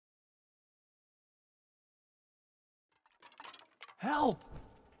Help!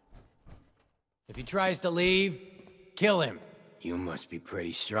 If he tries to leave, kill him. You must be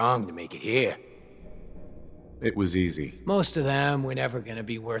pretty strong to make it here. It was easy. Most of them were never gonna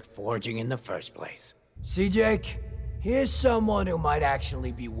be worth forging in the first place. See, Jake? Here's someone who might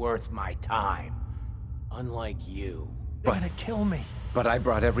actually be worth my time. Unlike you. They're gonna kill me. But I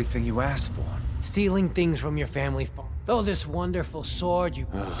brought everything you asked for. Stealing things from your family farm. Though this wonderful sword, you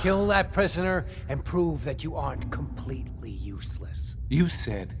kill that prisoner and prove that you aren't completely useless. You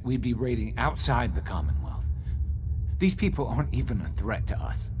said we'd be raiding outside the Commonwealth. These people aren't even a threat to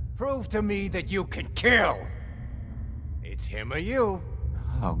us. Prove to me that you can kill! It's him or you.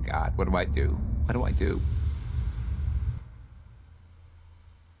 Oh God, what do I do? What do I do?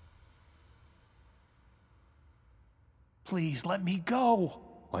 Please, let me go.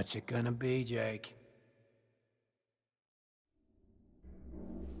 What's it gonna be, Jake?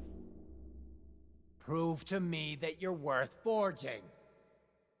 Prove to me that you're worth forging.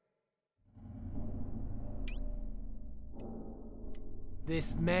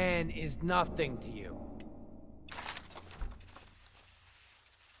 This man is nothing to you.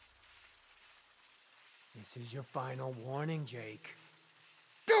 This is your final warning, Jake.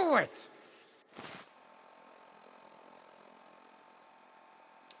 Do it!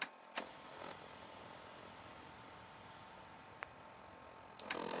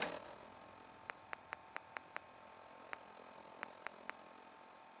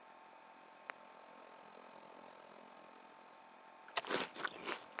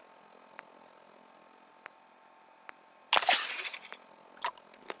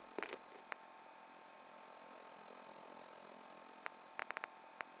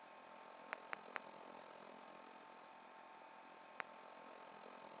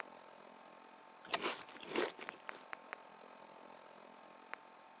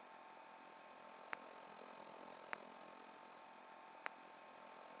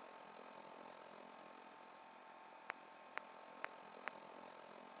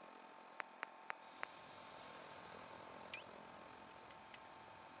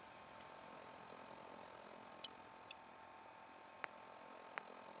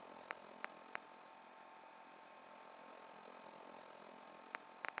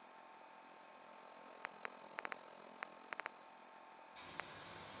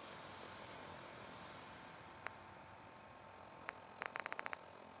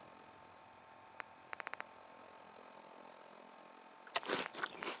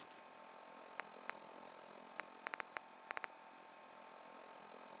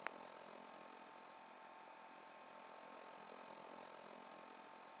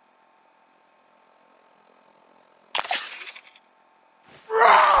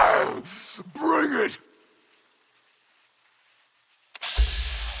 Bring it!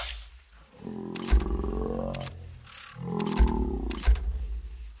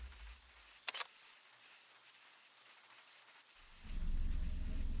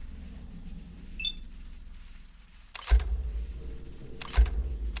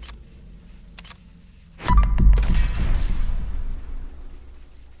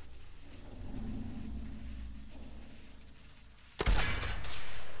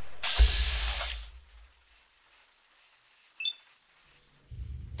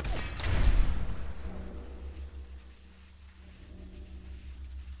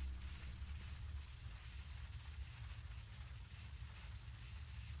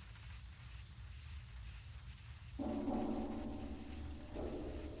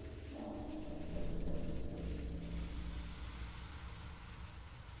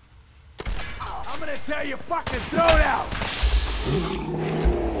 I'm gonna tear your fucking throat out!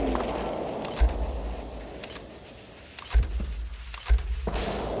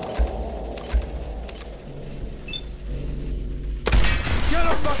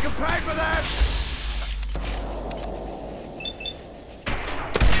 Gonna fucking pay for that!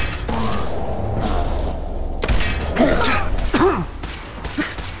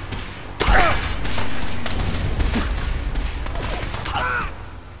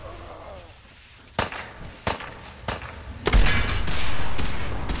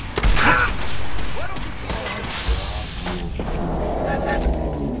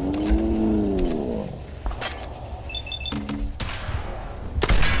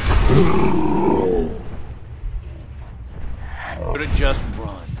 Could've just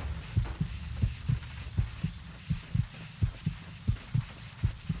run.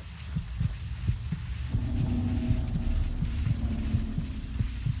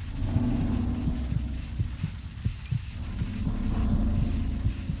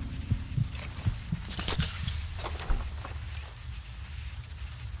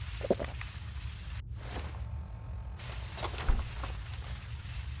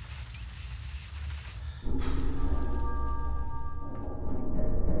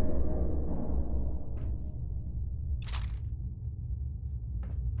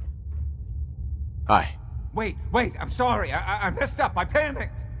 Hi. Wait, I'm sorry. I messed up. I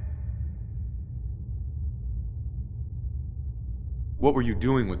panicked. What were you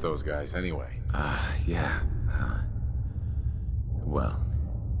doing with those guys, anyway? Yeah. Well,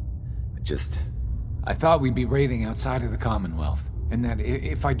 I thought we'd be raiding outside of the Commonwealth, and that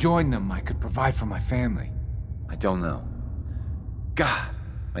if I joined them, I could provide for my family. I don't know. God,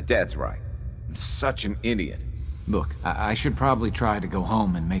 my dad's right. I'm such an idiot. Look, I should probably try to go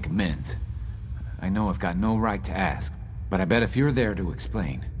home and make amends. I know I've got no right to ask, but I bet if you're there to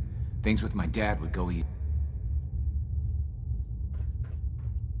explain, things with my dad would go easy.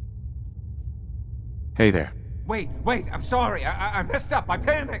 Hey there. Wait, I'm sorry. I messed up. I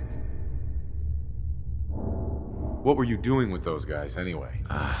panicked. What were you doing with those guys, anyway?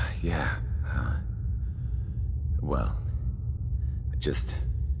 Yeah. Well,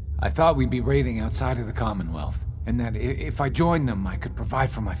 I thought we'd be raiding outside of the Commonwealth, and that if I joined them, I could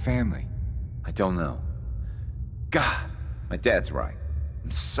provide for my family. I don't know. God, my dad's right. I'm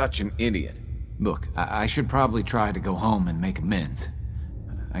such an idiot. Look, I should probably try to go home and make amends.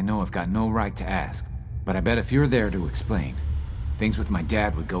 I know I've got no right to ask, but I bet if you're there to explain, things with my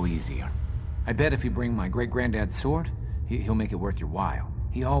dad would go easier. I bet if you bring my great-granddad's sword, he'll make it worth your while.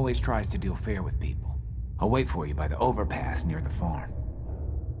 He always tries to deal fair with people. I'll wait for you by the overpass near the farm.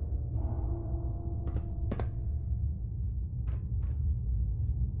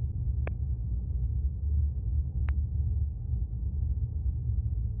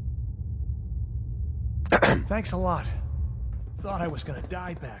 Thanks a lot. Thought I was gonna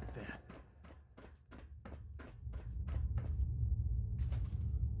die back there.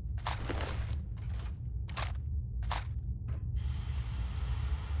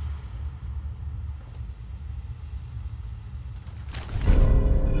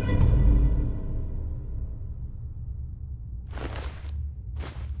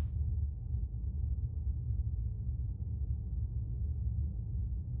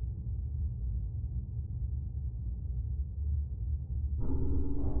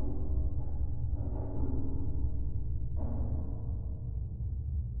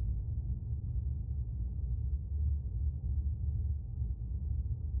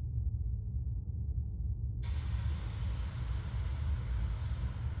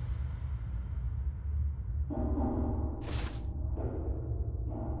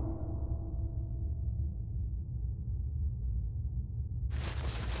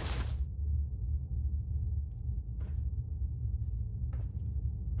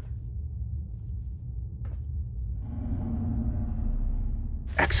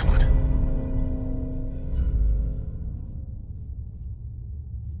 Excellent.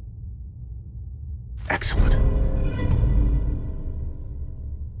 Excellent.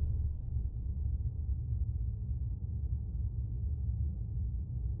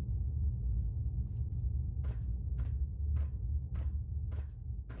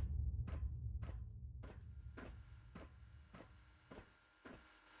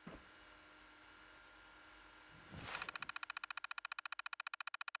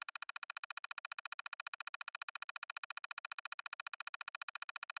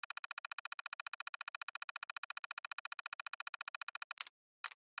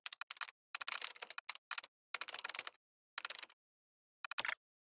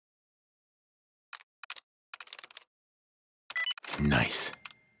 Nice.